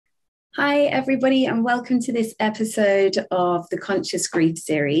Hi, everybody, and welcome to this episode of the Conscious Grief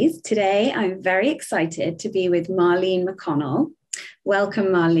series. Today, I'm very excited to be with Marlene McConnell. Welcome,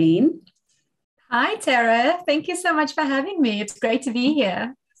 Marlene. Hi, Tara. Thank you so much for having me. It's great to be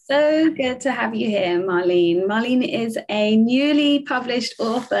here. So good to have you here, Marlene. Marlene is a newly published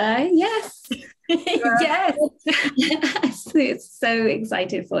author. Yes. Yes. Yes, so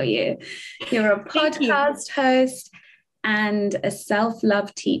excited for you. You're a podcast host and a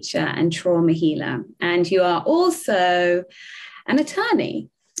self-love teacher and trauma healer. And you are also an attorney.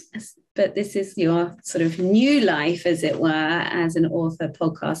 But this is your sort of new life, as it were, as an author,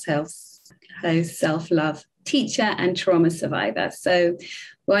 podcast host, self-love teacher and trauma survivor. So,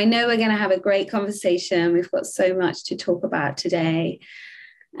 well, I know we're going to have a great conversation. We've got so much to talk about today.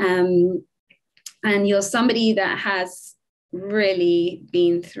 And you're somebody that has really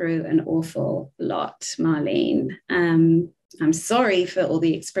been through an awful lot, Marlene. I'm sorry for all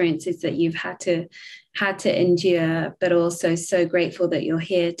the experiences that you've had to endure, but also so grateful that you're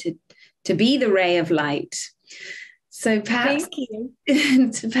here to be the ray of light. So perhaps,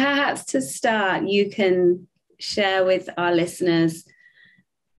 perhaps to start, you can share with our listeners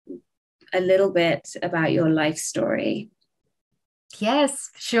a little bit about your life story.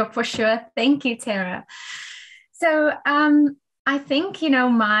 Yes, sure, for sure. Thank you, Tara. So I think,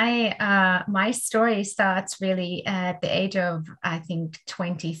 my story starts really at the age of, I think,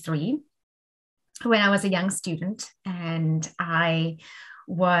 23, when I was a young student, and I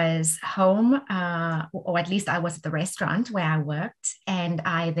was home, or at least I was at the restaurant where I worked, and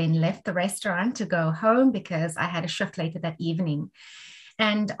I then left the restaurant to go home because I had a shift later that evening.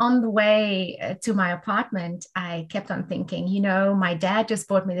 And on the way to my apartment, I kept on thinking, my dad just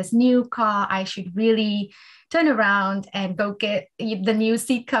bought me this new car. I should really turn around and go get the new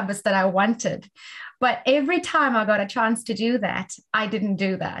seat covers that I wanted. But every time I got a chance to do that, I didn't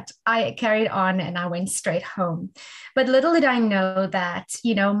do that. I carried on and I went straight home. But little did I know that,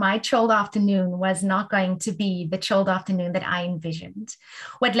 my chilled afternoon was not going to be the chilled afternoon that I envisioned.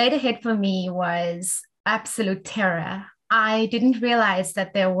 What laid ahead for me was absolute terror. I didn't realize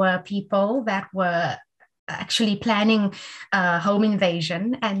that there were people that were actually planning a home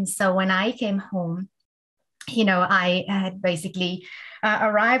invasion. And so when I came home, I had basically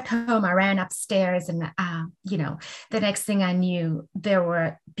arrived home. I ran upstairs and, the next thing I knew, there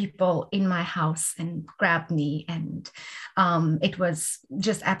were people in my house and grabbed me. And it was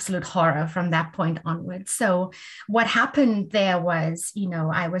just absolute horror from that point onwards. So what happened there was,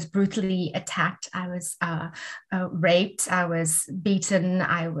 I was brutally attacked. I was raped. I was beaten.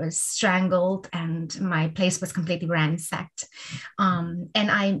 I was strangled, and my place was completely ransacked. And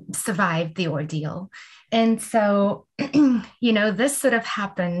I survived the ordeal. And so, this sort of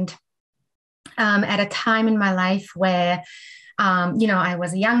happened at a time in my life where, I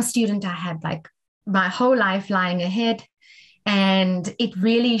was a young student. I had like my whole life lying ahead, and it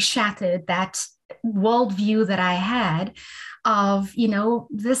really shattered that worldview that I had of,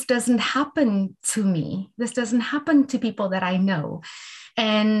 this doesn't happen to me. This doesn't happen to people that I know.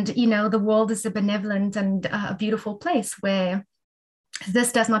 And, the world is a benevolent and a beautiful place where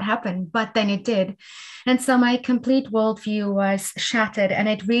this does not happen, but then it did. And so my complete worldview was shattered, and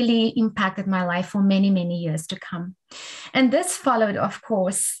it really impacted my life for many, many years to come. And this followed, of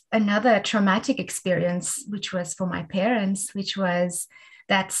course, another traumatic experience, which was for my parents, which was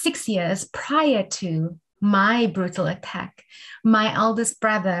that 6 years prior to my brutal attack, my eldest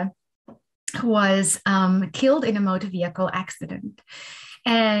brother was killed in a motor vehicle accident.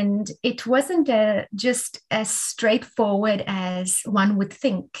 And it wasn't just as straightforward as one would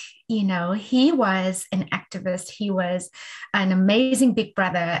think. He was an activist. He was an amazing big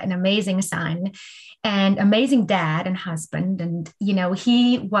brother, an amazing son, and amazing dad and husband. And,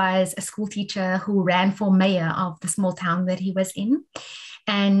 he was a school teacher who ran for mayor of the small town that he was in.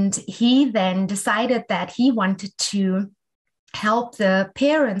 And he then decided that he wanted to help the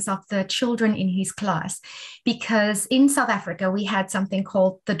parents of the children in his class, because in South Africa we had something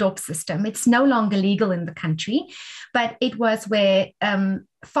called the DOP system. It's no longer legal in the country, but it was where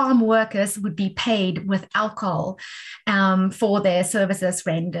farm workers would be paid with alcohol for their services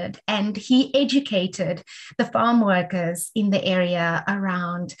rendered. And he educated the farm workers in the area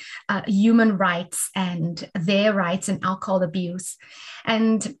around human rights and their rights and alcohol abuse.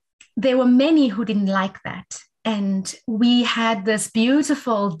 And there were many who didn't like that. And we had this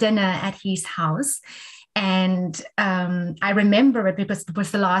beautiful dinner at his house. And I remember it because it was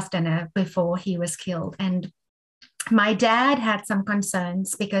the last dinner before he was killed. And my dad had some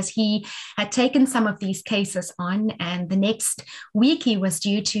concerns because he had taken some of these cases on, and the next week he was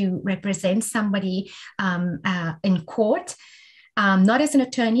due to represent somebody in court. not as an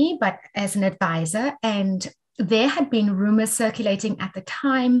attorney, but as an advisor. And there had been rumors circulating at the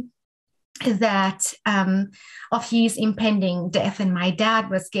time that of his impending death, and my dad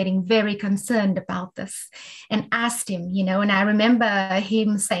was getting very concerned about this and asked him, and I remember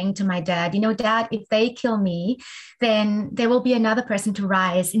him saying to my dad, Dad, if they kill me, then there will be another person to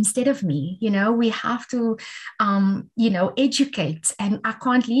rise instead of me. We have to educate, and I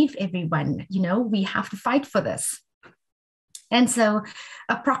can't leave everyone. We have to fight for this. And so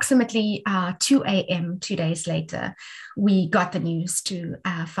approximately 2 a.m., 2 days later, we got the news to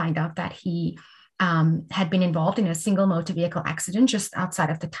find out that he had been involved in a single motor vehicle accident just outside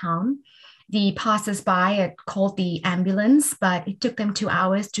of the town. The passers-by had called the ambulance, but it took them 2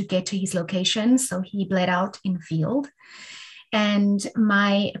 hours to get to his location. So he bled out in the field. And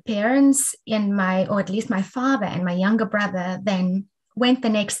my parents or at least my father and my younger brother then went the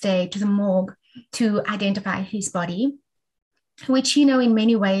next day to the morgue to identify his body, which, in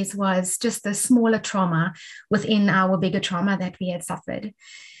many ways was just a smaller trauma within our bigger trauma that we had suffered.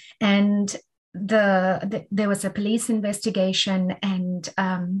 And there was a police investigation, and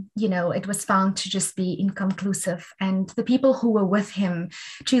it was found to just be inconclusive, and the people who were with him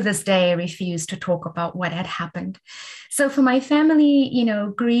to this day refused to talk about what had happened. So for my family,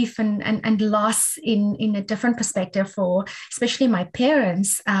 grief and loss in a different perspective, for especially my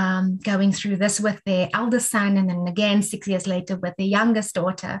parents going through this with their eldest son, and then again 6 years later with their youngest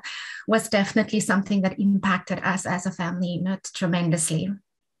daughter, was definitely something that impacted us as a family tremendously.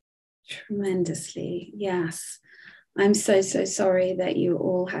 Tremendously, yes. I'm so sorry that you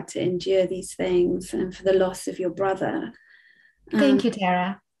all had to endure these things, and for the loss of your brother. Thank you,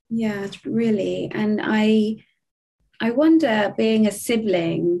 Tara. Yeah, really. And I wonder, being a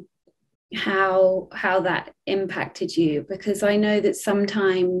sibling, how that impacted you, because I know that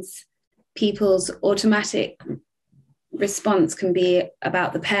sometimes people's automatic response can be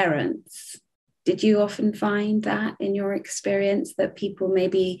about the parents. Did you often find that in your experience, that people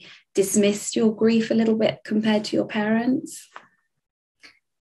maybe dismissed your grief a little bit compared to your parents?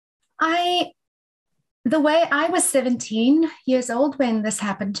 The way I was 17 years old when this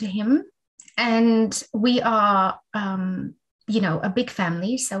happened to him, and we are, a big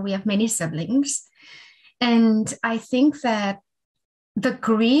family, so we have many siblings. And I think that the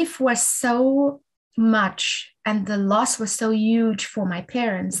grief was so much and the loss was so huge for my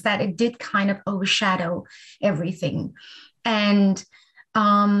parents that it did kind of overshadow everything. And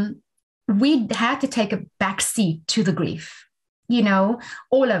we had to take a back seat to the grief,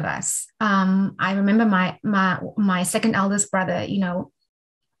 all of us. I remember my second eldest brother,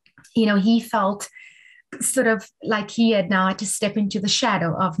 he felt sort of like he had now had to step into the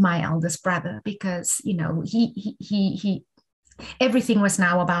shadow of my eldest brother, because, he everything was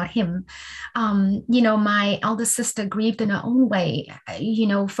now about him. My eldest sister grieved in her own way.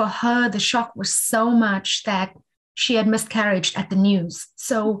 For her, the shock was so much that she had miscarried at the news.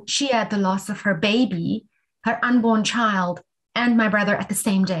 So she had the loss of her baby, her unborn child, and my brother on the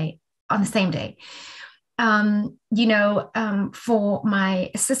same day. For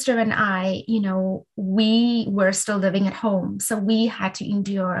my sister and I, we were still living at home. So we had to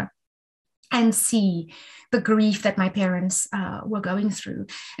endure and see the grief that my parents were going through.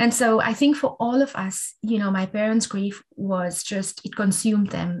 And so I think for all of us, my parents' grief was just, it consumed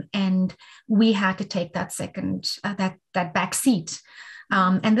them. And we had to take that that back seat.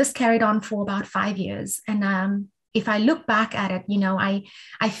 And this carried on for about 5 years. And if I look back at it,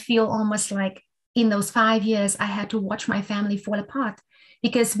 I feel almost like in those 5 years, I had to watch my family fall apart,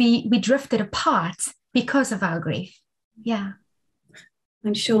 because we drifted apart because of our grief. Yeah.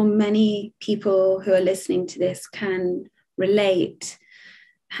 I'm sure many people who are listening to this can relate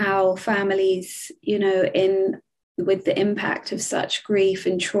how families, with the impact of such grief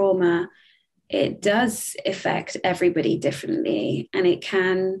and trauma, it does affect everybody differently, and it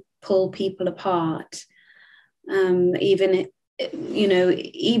can pull people apart. Even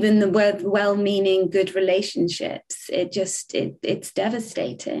the well-meaning good relationships, it's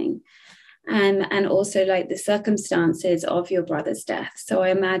devastating. And also like the circumstances of your brother's death. So I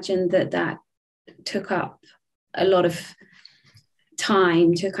imagine that took up a lot of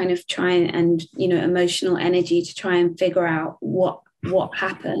time to kind of try and emotional energy to try and figure out what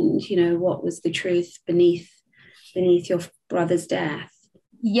happened, what was the truth beneath your brother's death.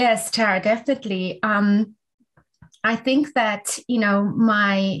 Yes, Tara, definitely. I think that,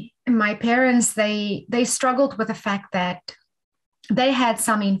 my parents, they struggled with the fact that they had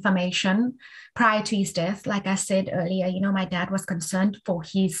some information prior to his death. Like I said earlier, my dad was concerned for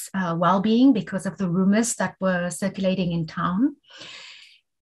his well-being because of the rumors that were circulating in town.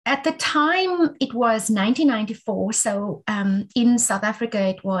 At the time, it was 1994. So in South Africa,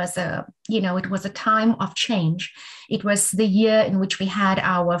 it was it was a time of change. It was the year in which we had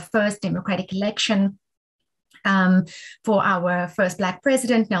our first democratic election for our first Black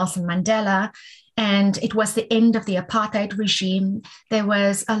president, Nelson Mandela. And it was the end of the apartheid regime. There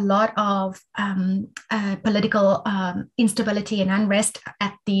was a lot of political instability and unrest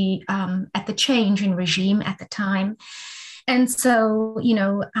at the change in regime at the time. And so,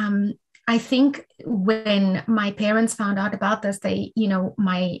 I think when my parents found out about this, they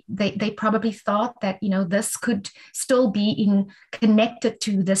probably thought that, this could still be connected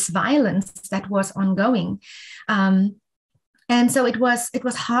to this violence that was ongoing. And so it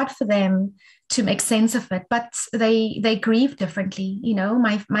was hard for them to make sense of it, but they grieved differently.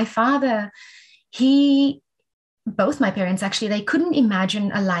 My father, both my parents actually, they couldn't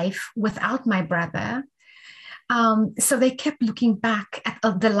imagine a life without my brother. So they kept looking back at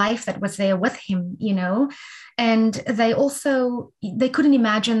the life that was there with him, and they couldn't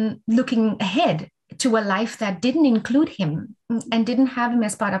imagine looking ahead to a life that didn't include him and didn't have him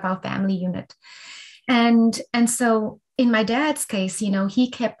as part of our family unit. And so in my dad's case,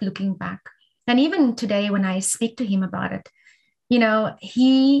 he kept looking back. And even today, when I speak to him about it,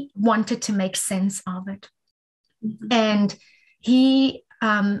 he wanted to make sense of it. Mm-hmm. And he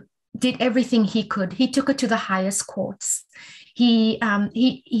did everything he could. He took it to the highest courts. He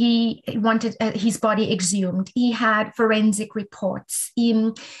wanted his body exhumed. He had forensic reports.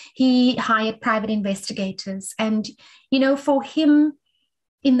 He hired private investigators. And, for him,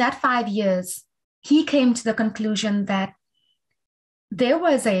 in that 5 years, he came to the conclusion that there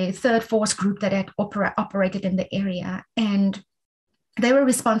was a third force group that had operated in the area, and they were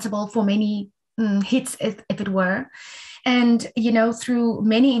responsible for many hits, if it were. And, through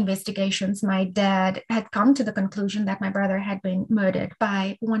many investigations, my dad had come to the conclusion that my brother had been murdered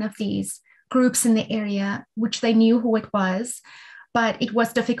by one of these groups in the area, which they knew who it was, but it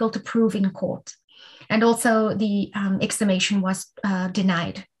was difficult to prove in court. And also the exhumation was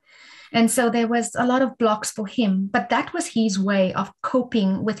denied. And so there was a lot of blocks for him, but that was his way of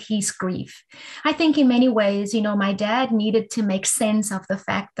coping with his grief. I think in many ways, my dad needed to make sense of the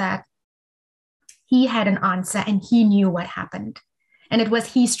fact that he had an answer and he knew what happened. And it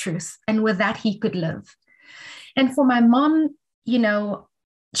was his truth. And with that, he could live. And for my mom,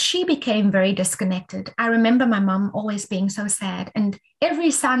 she became very disconnected. I remember my mom always being so sad. And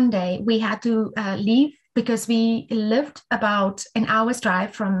every Sunday we had to leave because we lived about an hour's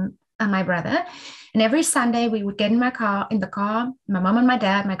drive from my brother. And every Sunday we would get in the car, my mom and my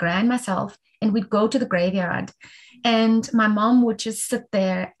dad, my grand, myself, and we'd go to the graveyard. And my mom would just sit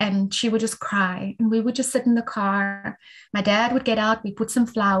there and she would just cry. And we would just sit in the car. My dad would get out, we put some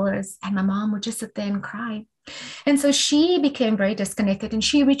flowers, and my mom would just sit there and cry. And so she became very disconnected and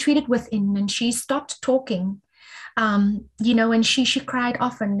she retreated within and she stopped talking. And she cried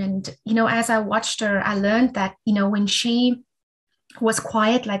often. And, as I watched her, I learned that, when she was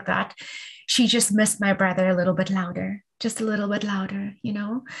quiet like that, she just missed my brother a little bit louder, just a little bit louder,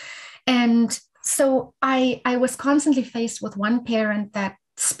 And so I was constantly faced with one parent that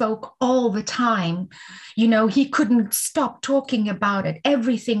spoke all the time. He couldn't stop talking about it.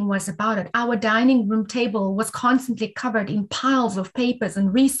 Everything was about it. Our dining room table was constantly covered in piles of papers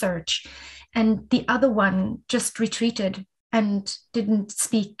and research. And the other one just retreated and didn't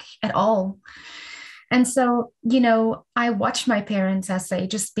speak at all. And so, I watched my parents as they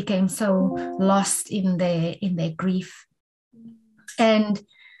just became so lost in their grief. And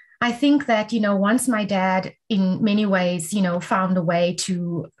I think that, once my dad, in many ways, found a way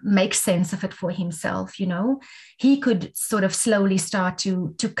to make sense of it for himself, he could sort of slowly start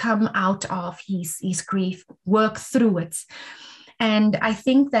to come out of his grief, work through it. And I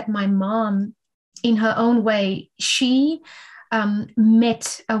think that my mom, in her own way, she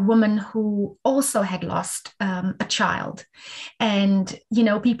met a woman who also had lost a child. And,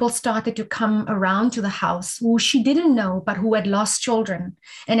 people started to come around to the house who she didn't know, but who had lost children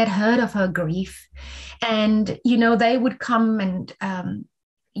and had heard of her grief. And, they would come and,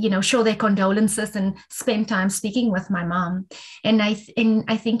 show their condolences and spend time speaking with my mom. And I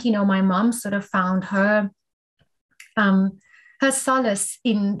think, my mom sort of found her solace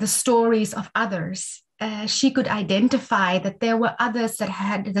in the stories of others. She could identify that there were others that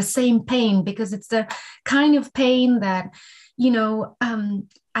had the same pain, because it's the kind of pain that,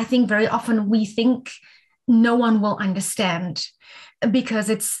 I think very often we think no one will understand, because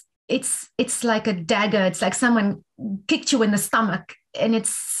it's like a dagger. It's like someone kicked you in the stomach, and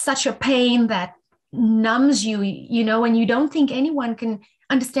it's such a pain that numbs you, and you don't think anyone can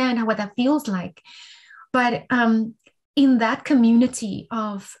understand what that feels like. But in that community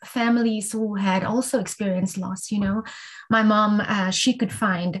of families who had also experienced loss, my mom, she could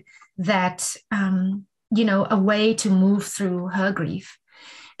find that, a way to move through her grief.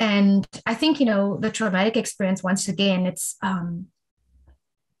 And I think, the traumatic experience, once again, it's,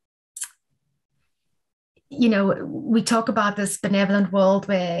 we talk about this benevolent world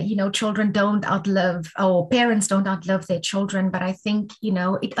where, children don't outlive, or parents don't outlive their children. But I think,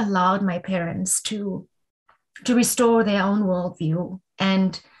 it allowed my parents to restore their own worldview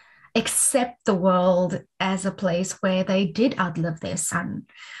and accept the world as a place where they did outlive their son.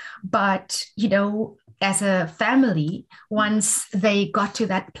 But, as a family, once they got to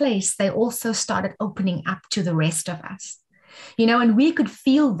that place, they also started opening up to the rest of us, and we could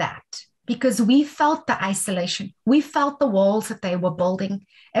feel that because we felt the isolation. We felt the walls that they were building.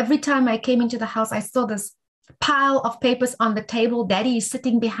 Every time I came into the house, I saw this pile of papers on the table. Daddy is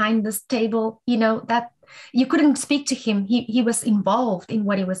sitting behind this table, that you couldn't speak to him. He was involved in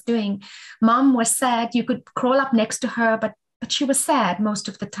what he was doing. Mom was sad. You could crawl up next to her, but she was sad most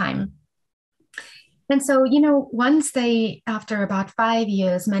of the time. And so, once they, after about 5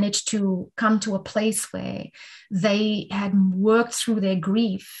 years, managed to come to a place where they had worked through their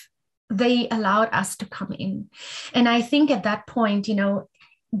grief, they allowed us to come in. And I think at that point,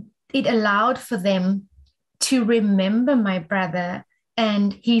 it allowed for them to remember my brother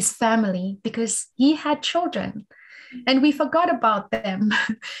and his family because he had children. And we forgot about them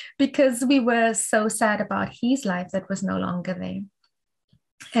because we were so sad about his life that was no longer there.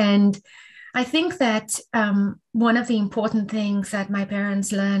 And I think that one of the important things that my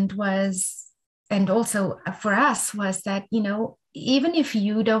parents learned was, and also for us, was that, even if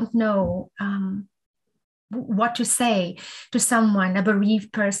you don't know what to say to someone, a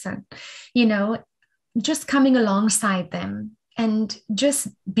bereaved person, just coming alongside them and just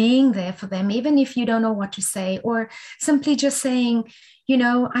being there for them, even if you don't know what to say, or simply just saying,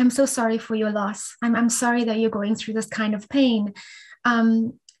 I'm so sorry for your loss. I'm sorry that you're going through this kind of pain.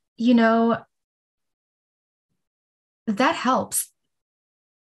 That helps.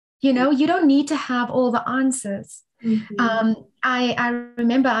 You don't need to have all the answers. Mm-hmm. I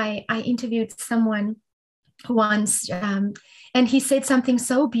remember I interviewed someone once, and he said something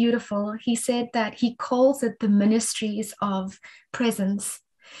so beautiful. He said that he calls it the ministries of presence.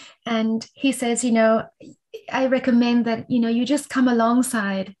 And he says, I recommend that, you just come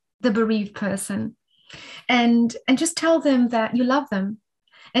alongside the bereaved person and just tell them that you love them.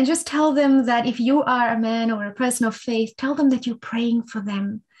 And just tell them that if you are a man or a person of faith, tell them that you're praying for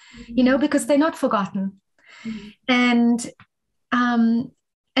them, because they're not forgotten. Mm-hmm.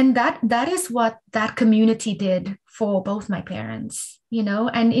 And that is what that community did for both my parents,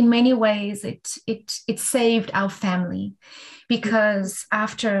 and in many ways it saved our family, because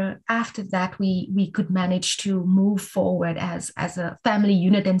after that we could manage to move forward as a family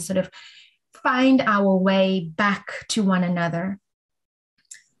unit and sort of find our way back to one another.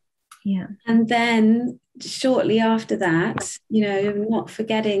 Yeah. And then shortly after that, not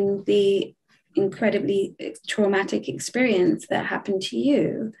forgetting the incredibly traumatic experience that happened to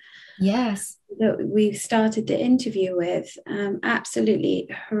you. Yes. That we started the interview with, absolutely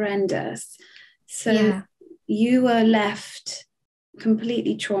horrendous. So you were left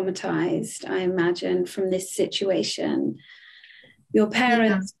completely traumatized, I imagine, from this situation. Your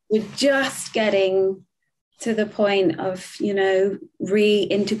parents were just getting to the point of,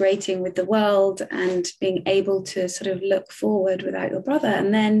 reintegrating with the world and being able to sort of look forward without your brother.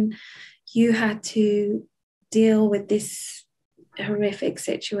 And then you had to deal with this horrific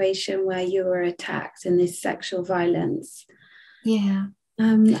situation where you were attacked and this sexual violence. Yeah.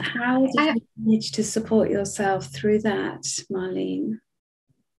 How did you manage to support yourself through that, Marlene?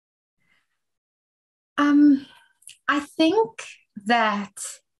 I think that,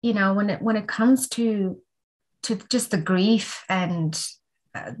 when it comes to just the grief and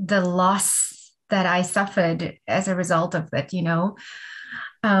the loss that I suffered as a result of it,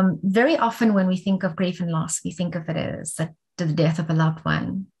 very often when we think of grief and loss, we think of it as the death of a loved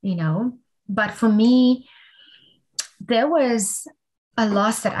one, But for me, there was a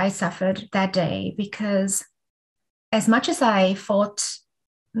loss that I suffered that day, because as much as I fought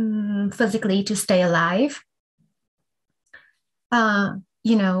physically to stay alive,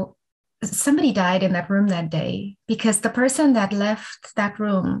 somebody died in that room that day, because the person that left that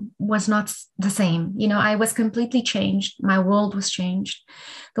room was not the same. I was completely changed. My world was changed.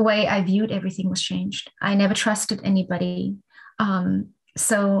 The way I viewed everything was changed. I never trusted anybody.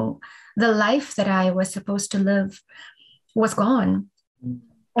 So the life that I was supposed to live was gone.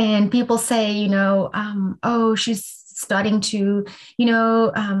 And people say, oh, she's starting to,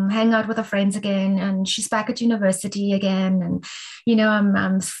 hang out with her friends again, and she's back at university again. And,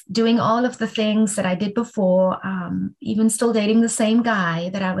 I'm doing all of the things that I did before, even still dating the same guy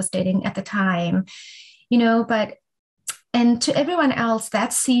that I was dating at the time, but, and to everyone else,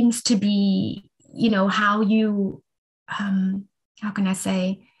 that seems to be, how you, how can I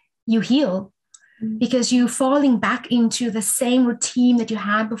say, you heal, because you're falling back into the same routine that you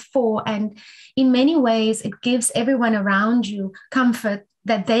had before. And in many ways, it gives everyone around you comfort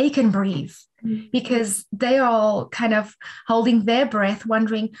that they can breathe, because they're all kind of holding their breath,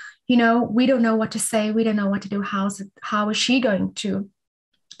 wondering, we don't know what to say. We don't know what to do. How is she going to?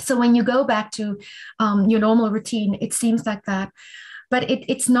 So when you go back to your normal routine, it seems like that. But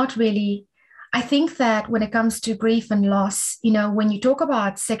it's not really. I think that when it comes to grief and loss, when you talk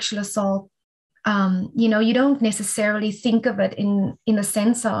about sexual assault, you don't necessarily think of it in a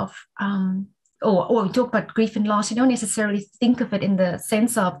sense of, or you talk about grief and loss, you don't necessarily think of it in the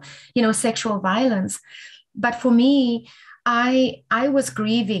sense of, sexual violence. But for me, I was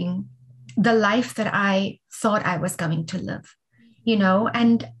grieving the life that I thought I was going to live,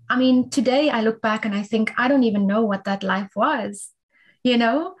 and I mean, today I look back and I think I don't even know what that life was,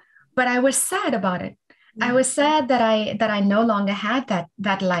 but I was sad about it. I was sad that I no longer had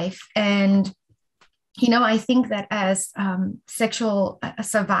that life. And I think that as sexual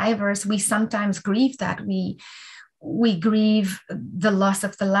survivors, we sometimes grieve that. We grieve the loss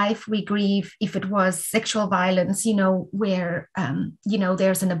of the life. We grieve if it was sexual violence, where,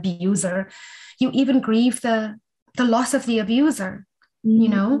 there's an abuser. You even grieve the loss of the abuser,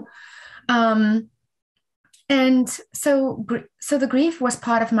 and so the grief was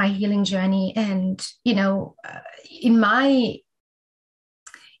part of my healing journey. And, in my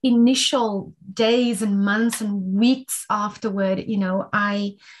initial days and months and weeks afterward,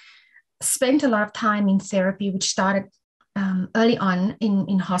 I spent a lot of time in therapy, which started early on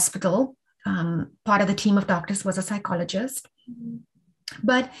in hospital. Part of the team of doctors was a psychologist.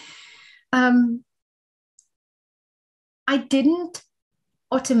 But I didn't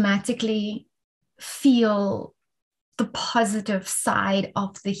automatically feel the positive side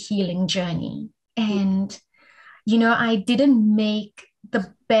of the healing journey. And, I didn't make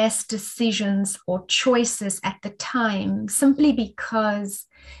the best decisions or choices at the time, simply because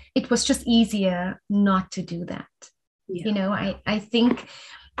it was just easier not to do that. Yeah. I think,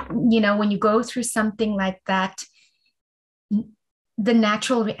 when you go through something like that, the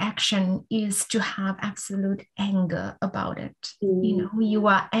natural reaction is to have absolute anger about it. You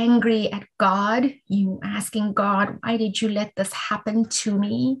are angry at God. You asking God, why did you let this happen to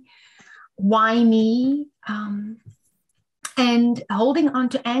me? Why me? And holding on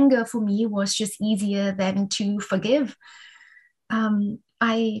to anger for me was just easier than to forgive.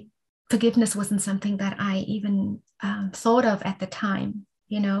 Forgiveness wasn't something that I even thought of at the time,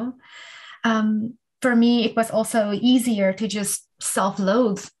 For me, it was also easier to just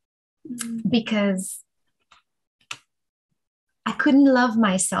self-loathe, because I couldn't love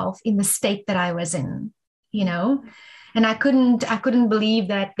myself in the state that I was in, and I couldn't believe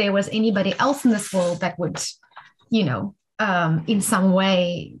that there was anybody else in this world that would, in some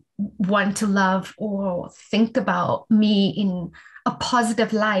way want to love or think about me in a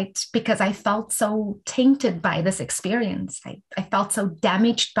positive light, because I felt so tainted by this experience. I felt so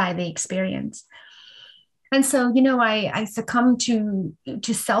damaged by the experience. And so, I succumbed to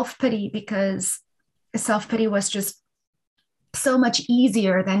self-pity, because self-pity was just so much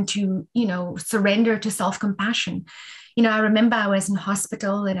easier than to, surrender to self-compassion. I remember I was in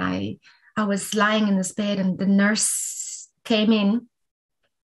hospital and I was lying in this bed, and the nurse came in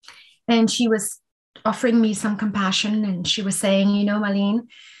and she was offering me some compassion. And she was saying, Marlene,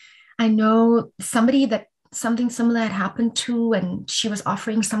 I know somebody that something similar had happened to, and she was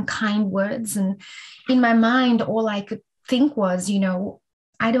offering some kind words. And in my mind, all I could think was,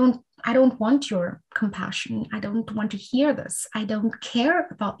 I don't want your compassion. I don't want to hear this. I don't care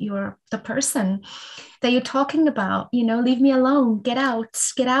about the person that you're talking about. Leave me alone. Get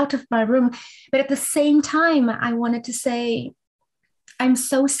out of my room. But at the same time, I wanted to say, I'm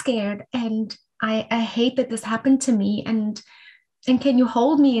so scared, and I hate that this happened to me. And can you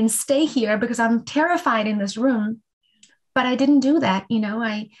hold me and stay here, because I'm terrified in this room. But I didn't do that.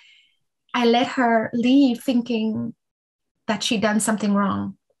 I let her leave, thinking that she'd done something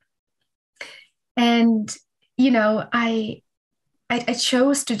wrong. And, I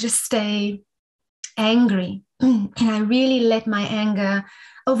chose to just stay angry. And I really let my anger,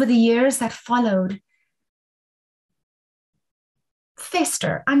 over the years that followed,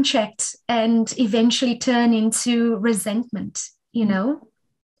 fester unchecked, and eventually turn into resentment,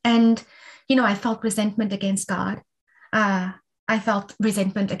 And, I felt resentment against God. I felt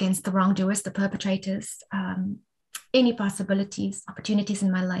resentment against the wrongdoers, the perpetrators, any possibilities, opportunities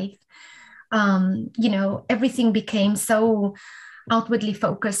in my life. Everything became so outwardly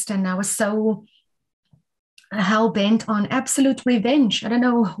focused, and I was so hell bent on absolute revenge. I don't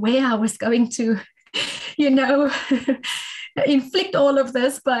know where I was going to, inflict all of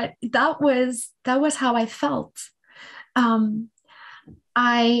this, but that was how I felt.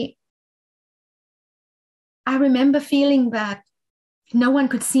 I remember feeling that no one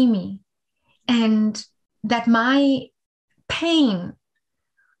could see me, and that my pain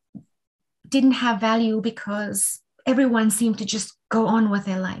didn't have value because everyone seemed to just go on with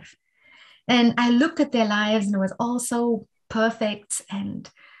their life. And I looked at their lives, and it was all so perfect, and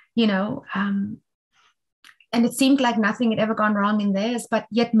and it seemed like nothing had ever gone wrong in theirs, but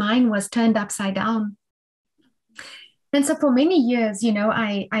yet mine was turned upside down. And so for many years,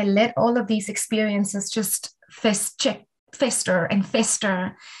 I let all of these experiences just fester and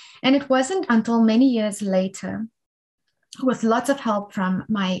fester. And it wasn't until many years later, with lots of help from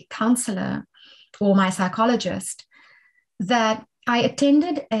my counselor or my psychologist, that I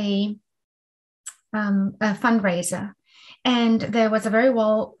attended a fundraiser. And there was a very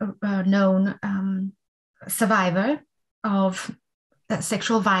well known survivor of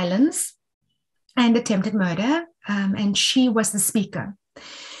sexual violence and attempted murder. And she was the speaker.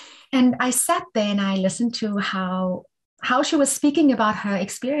 And I sat there and I listened to how she was speaking about her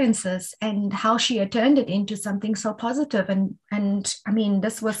experiences and how she had turned it into something so positive. And I mean,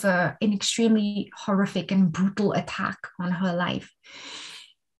 this was an extremely horrific and brutal attack on her life.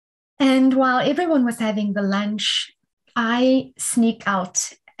 And while everyone was having the lunch, I sneaked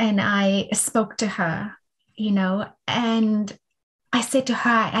out and I spoke to her, and I said to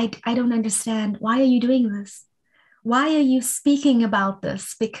her, I don't understand. Why are you doing this? Why are you speaking about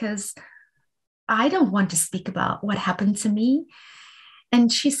this? Because I don't want to speak about what happened to me.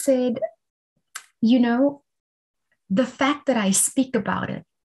 And she said, the fact that I speak about it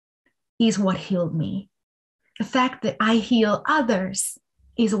is what healed me. The fact that I heal others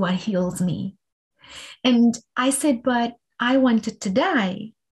is what heals me. And I said, but I wanted to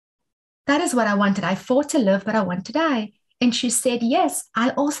die. That is what I wanted. I fought to live, but I want to die. And she said, yes, I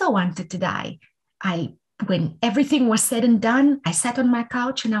also wanted to die. When everything was said and done, I sat on my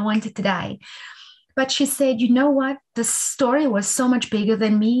couch and I wanted to die. But she said, you know what? The story was so much bigger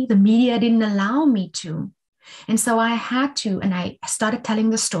than me. The media didn't allow me to. And so I had to, and I started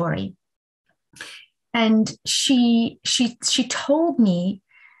telling the story. And she told me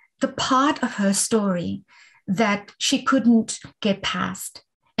the part of her story that she couldn't get past.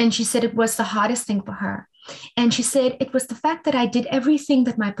 And she said it was the hardest thing for her. And she said it was the fact that I did everything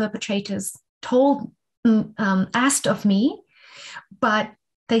that my perpetrators asked of me, but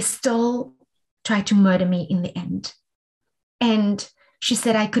they still tried to murder me in the end. And she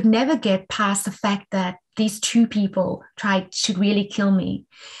said I could never get past the fact that these two people tried to really kill me.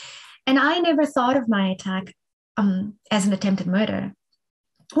 And I never thought of my attack as an attempted murder,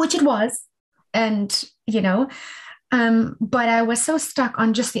 which it was. And, but I was so stuck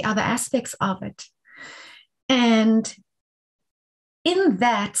on just the other aspects of it. And in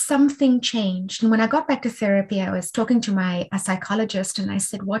that, something changed. And when I got back to therapy, I was talking to a psychologist, and I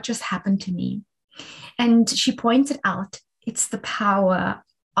said, what just happened to me? And she pointed out, it's the power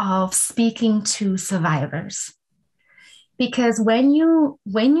of speaking to survivors. Because when you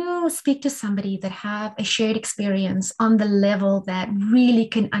speak to somebody that have a shared experience on the level that really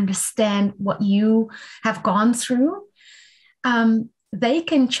can understand what you have gone through, they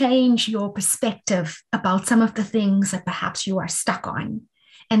can change your perspective about some of the things that perhaps you are stuck on.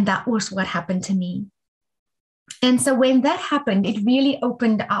 And that was what happened to me. And so when that happened, it really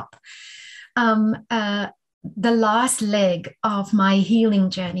opened up the last leg of my healing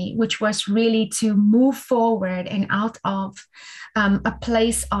journey, which was really to move forward and out of a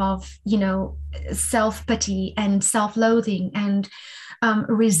place of, self-pity and self-loathing and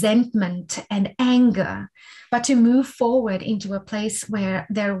resentment and anger, but to move forward into a place where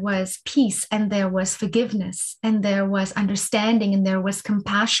there was peace and there was forgiveness and there was understanding and there was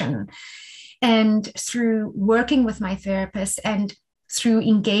compassion. And through working with my therapist and through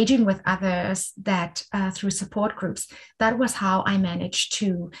engaging with others that through support groups, that was how I managed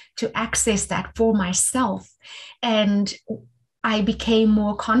to access that for myself. And I became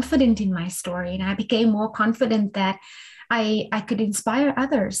more confident in my story, and I became more confident that I could inspire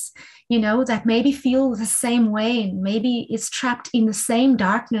others, that maybe feel the same way and maybe is trapped in the same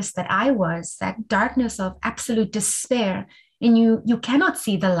darkness that I was, that darkness of absolute despair. And you cannot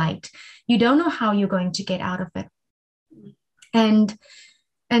see the light. You don't know how you're going to get out of it. And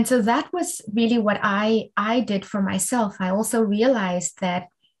And so that was really what I did for myself. I also realized that,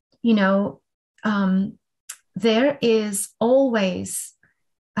 you know, there is always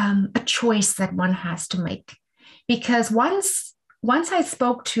a choice that one has to make. Because once I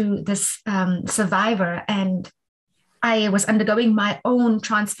spoke to this survivor and I was undergoing my own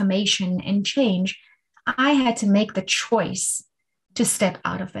transformation and change, I had to make the choice to step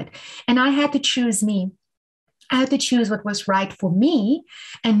out of it. And I had to choose me. I had to choose what was right for me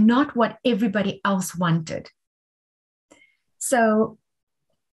and not what everybody else wanted. So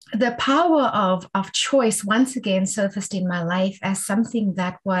the power of choice once again surfaced in my life as something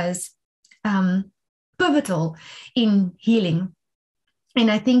that was pivotal in healing.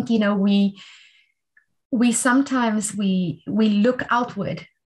 And I think, you know, we sometimes we look outward,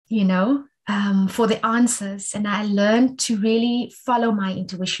 you know, for the answers. And I learned to really follow my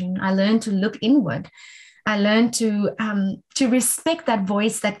intuition. I learned to look inward. I learned to respect that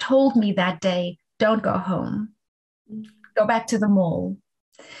voice that told me that day, don't go home, go back to the mall.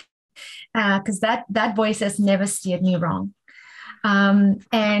 Because that voice has never steered me wrong.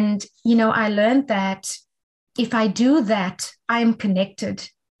 And, you know, I learned that if I do that, I'm connected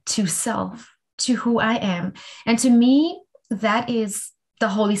to self, to who I am. And to me, that is the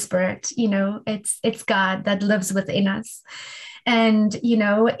Holy Spirit. You know, it's God that lives within us. And, you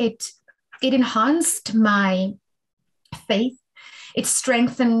know, it enhanced my faith. It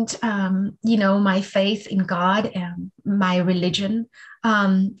strengthened, you know, my faith in God, my religion.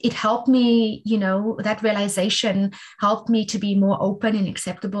 It helped me, you know, that realization helped me to be more open and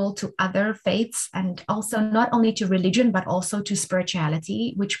acceptable to other faiths, and also not only to religion, but also to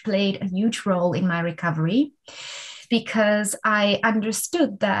spirituality, which played a huge role in my recovery, because I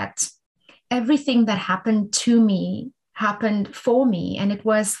understood that everything that happened to me happened for me, and it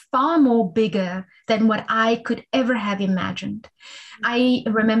was far more bigger than what I could ever have imagined. I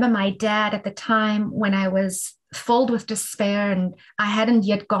remember my dad at the time when I was filled with despair and I hadn't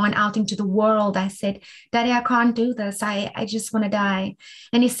yet gone out into the world. I said, Daddy, I can't do this. I just want to die.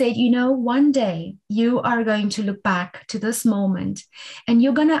 And he said, you know, one day you are going to look back to this moment and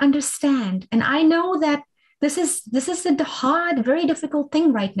you're going to understand. And I know that this is a hard, very difficult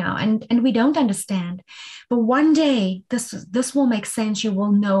thing right now, and we don't understand. But one day this will make sense. You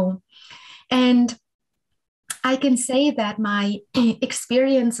will know. And I can say that my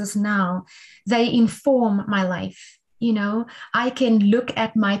experiences now, they inform my life. You know, I can look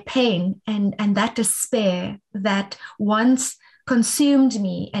at my pain and that despair that once consumed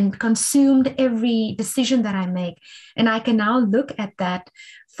me and consumed every decision that I make. And I can now look at that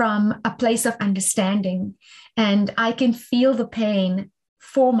from a place of understanding, and I can feel the pain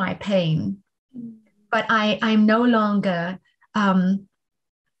for my pain. But I'm no longer,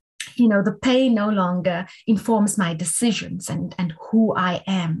 you know, the pain no longer informs my decisions and who I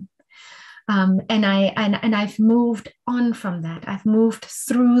am. And I've moved on from that. I've moved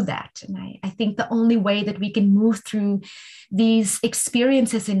through that. And I think the only way that we can move through these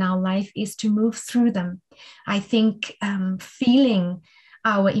experiences in our life is to move through them. I think feeling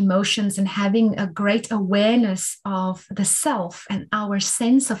our emotions and having a great awareness of the self and our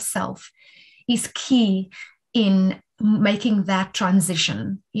sense of self is key in making that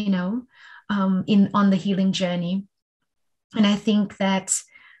transition, you know, on the healing journey. And I think that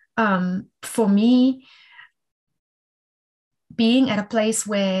for me, being at a place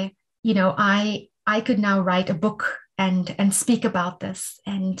where, you know, I could now write a book and speak about this,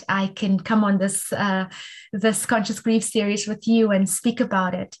 and I can come on this Conscious Grief series with you and speak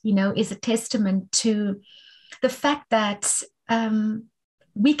about it, you know, is a testament to the fact that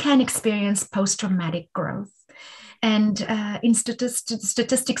we can experience post-traumatic growth. And in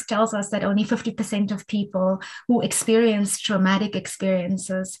statistics tells us that only 50% of people who experience traumatic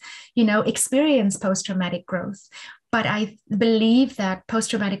experiences, you know, experience post-traumatic growth. But I believe that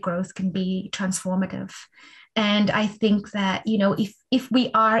post-traumatic growth can be transformative. And I think that, you know, if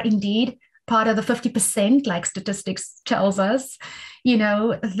we are indeed part of the 50%, like statistics tells us, you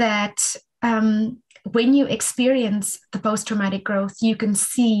know, that when you experience the post-traumatic growth, you can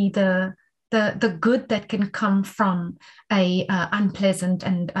see the good that can come from a unpleasant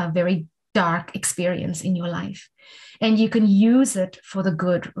and a very dark experience in your life. And you can use it for the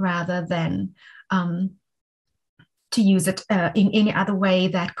good rather than to use it in any other way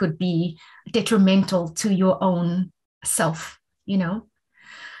that could be detrimental to your own self, you know?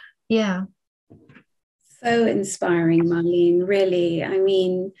 Yeah. So inspiring, Marlene, really. I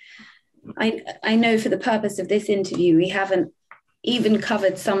mean, I know for the purpose of this interview, we haven't even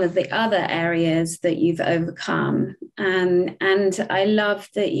covered some of the other areas that you've overcome. And I love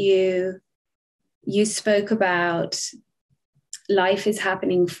that you spoke about life is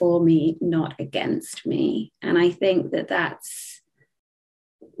happening for me, not against me. And I think that that's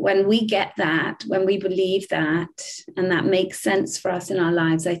when we get that, when we believe that, and that makes sense for us in our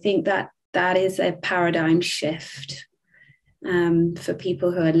lives, I think that that is a paradigm shift for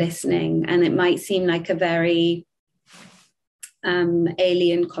people who are listening. And it might seem like a very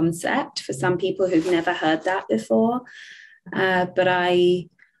alien concept for some people who've never heard that before. But I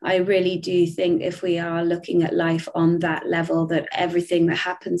really do think if we are looking at life on that level, that everything that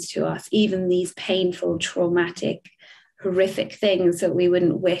happens to us, even these painful, traumatic, horrific things that we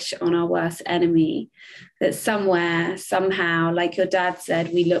wouldn't wish on our worst enemy, that somewhere, somehow, like your dad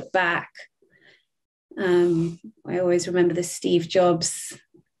said, we look back. I always remember the Steve Jobs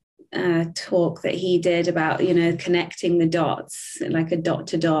talk that he did about, you know, connecting the dots, like a dot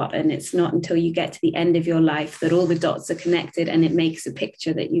to dot. And it's not until you get to the end of your life that all the dots are connected and it makes a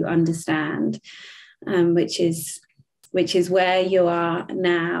picture that you understand, which is where you are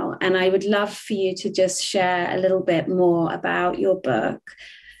now. And I would love for you to just share a little bit more about your book,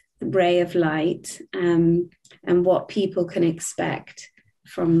 The Ray of Light, and what people can expect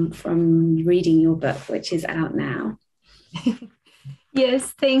from reading your book, which is out now.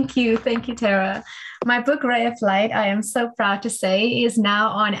 Yes, thank you. Thank you, Tara. My book, Ray of Light, I am so proud to say, is now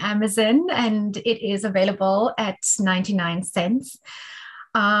on Amazon, and it is available at 99 cents.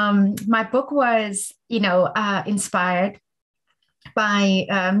 My book was, inspired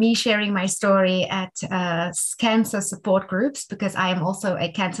by me sharing my story at cancer support groups, because I am also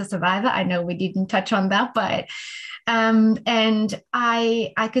a cancer survivor. I know we didn't touch on that, but and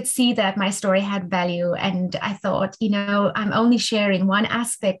I could see that my story had value, and I thought, I'm only sharing one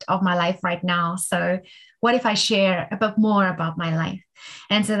aspect of my life right now. So what if I share more about my life?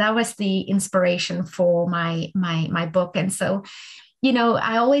 And so that was the inspiration for my book. And so,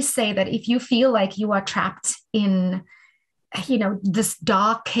 I always say that if you feel like you are trapped in, this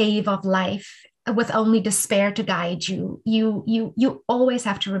dark cave of life with only despair to guide you, you always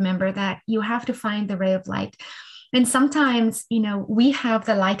have to remember that you have to find the ray of light. And sometimes, we have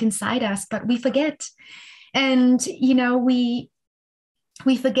the light inside us, but we forget. And, we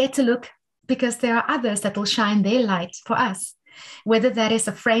forget to look, because there are others that will shine their light for us. Whether that is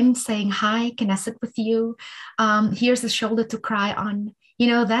a friend saying, hi, can I sit with you? Here's a shoulder to cry on.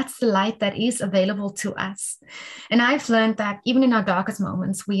 That's the light that is available to us. And I've learned that even in our darkest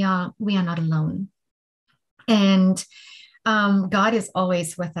moments, we are not alone. And God is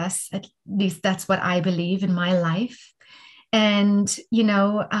always with us. At least that's what I believe in my life. And,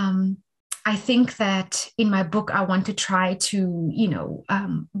 I think that in my book, I want to try to,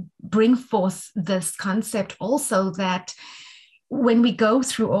 bring forth this concept also, that when we go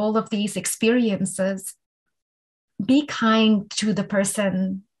through all of these experiences, be kind to the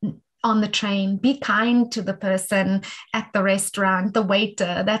person on the train, be kind to the person at the restaurant, the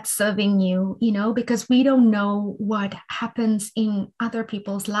waiter that's serving you, because we don't know what happens in other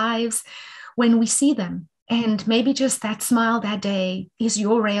people's lives when we see them. And maybe just that smile that day is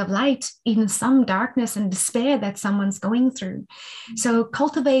your ray of light in some darkness and despair that someone's going through. So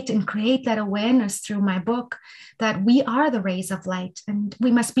cultivate and create that awareness through my book that we are the rays of light, and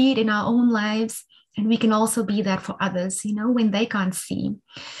we must be it in our own lives. And we can also be that for others, when they can't see.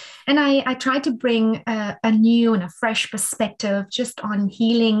 And I try to bring a new and a fresh perspective just on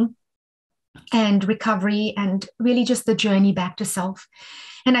healing and recovery, and really just the journey back to self.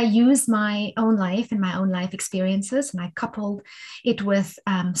 And I use my own life and my own life experiences, and I coupled it with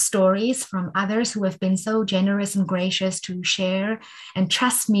stories from others who have been so generous and gracious to share and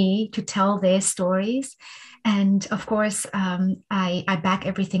trust me to tell their stories. And of course, I back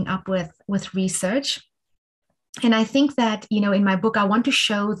everything up with research. And I think that, in my book, I want to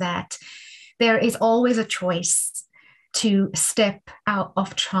show that there is always a choice to step out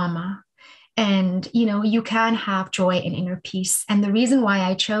of trauma. And, you can have joy and inner peace. And the reason why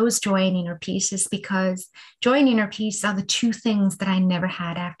I chose joy and inner peace is because joy and inner peace are the two things that I never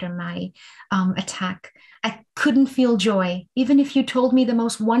had after my attack. I couldn't feel joy. Even if you told me the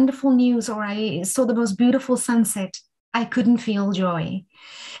most wonderful news or I saw the most beautiful sunset, I couldn't feel joy.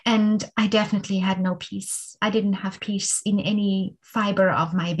 And I definitely had no peace. I didn't have peace in any fiber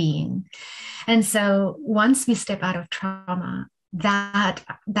of my being. And so once we step out of trauma, that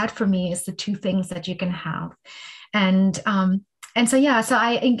for me is the two things that you can have. And so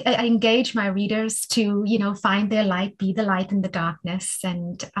I engage my readers to, find their light, be the light in the darkness.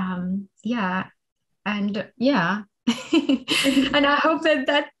 And and I hope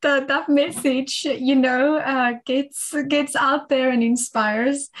that message, gets out there and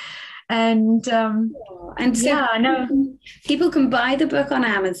inspires. And people can buy the book on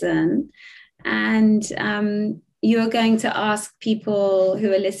Amazon, and you're going to ask people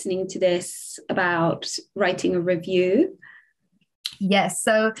who are listening to this about writing a review. Yes.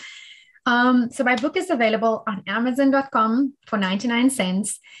 So my book is available on Amazon.com for 99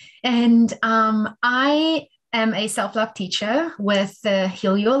 cents. And I am a self-love teacher with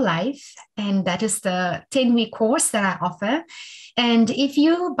Heal Your Life. And that is the 10-week course that I offer. And if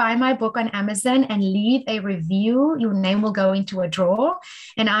you buy my book on Amazon and leave a review, your name will go into a draw.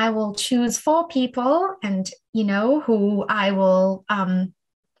 And I will choose 4 people and, who I will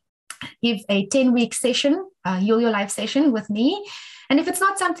give a 10-week session, Heal Your Life session with me. And if it's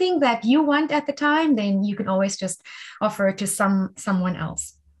not something that you want at the time, then you can always just offer it to someone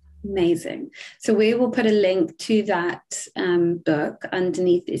else. Amazing. So we will put a link to that book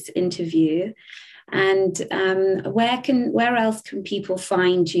underneath this interview. And where else can people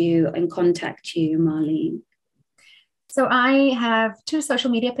find you and contact you, Marlene? So I have 2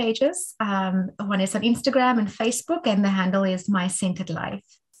 social media pages. One is on Instagram and Facebook, and the handle is My Centered Life.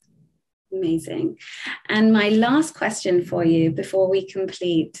 Amazing. And my last question for you before we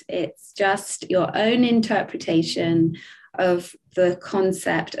complete, it's just your own interpretation of the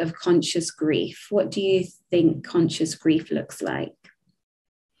concept of conscious grief. What do you think conscious grief looks like?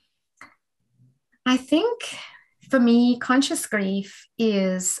 I think for me, conscious grief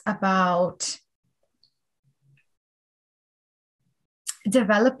is about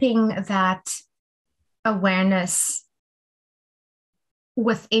developing that awareness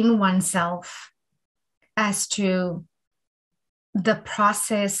within oneself as to the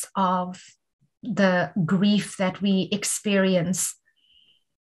process of the grief that we experience.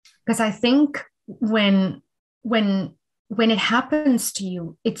 Because I think when it happens to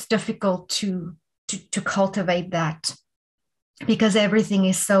you, it's difficult to cultivate that because everything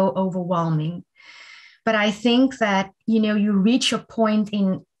is so overwhelming. But I think that, you reach a point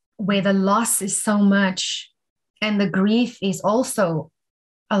in where the loss is so much and the grief is also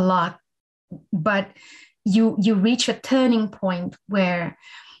a lot, but you reach a turning point where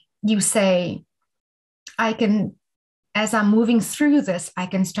you say, as I'm moving through this, I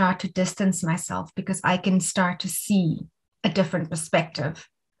can start to distance myself because I can start to see a different perspective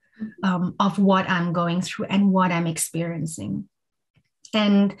of what I'm going through and what I'm experiencing.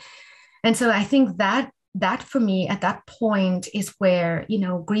 And so I think that for me at that point is where,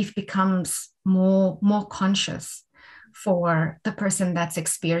 grief becomes more conscious for the person that's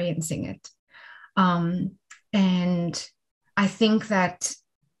experiencing it. And I think that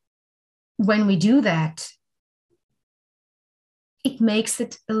when we do that, it makes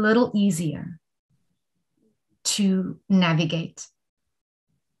it a little easier to navigate.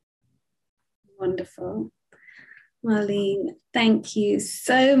 Wonderful. Marlene, thank you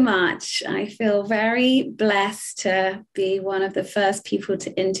so much. I feel very blessed to be one of the first people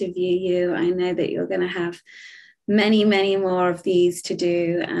to interview you. I know that you're going to have many, many more of these to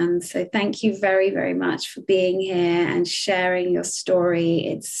do. And so thank you very, very much for being here and sharing your story.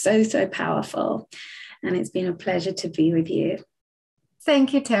 It's so, so powerful. And it's been a pleasure to be with you.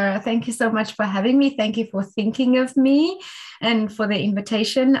 Thank you, Tara. Thank you so much for having me. Thank you for thinking of me and for the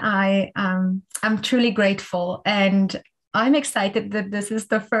invitation. I'm truly grateful. And I'm excited that this is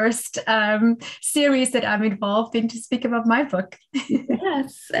the first series that I'm involved in to speak about my book.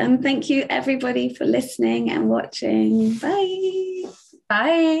 Yes. And thank you, everybody, for listening and watching. Bye.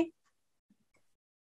 Bye.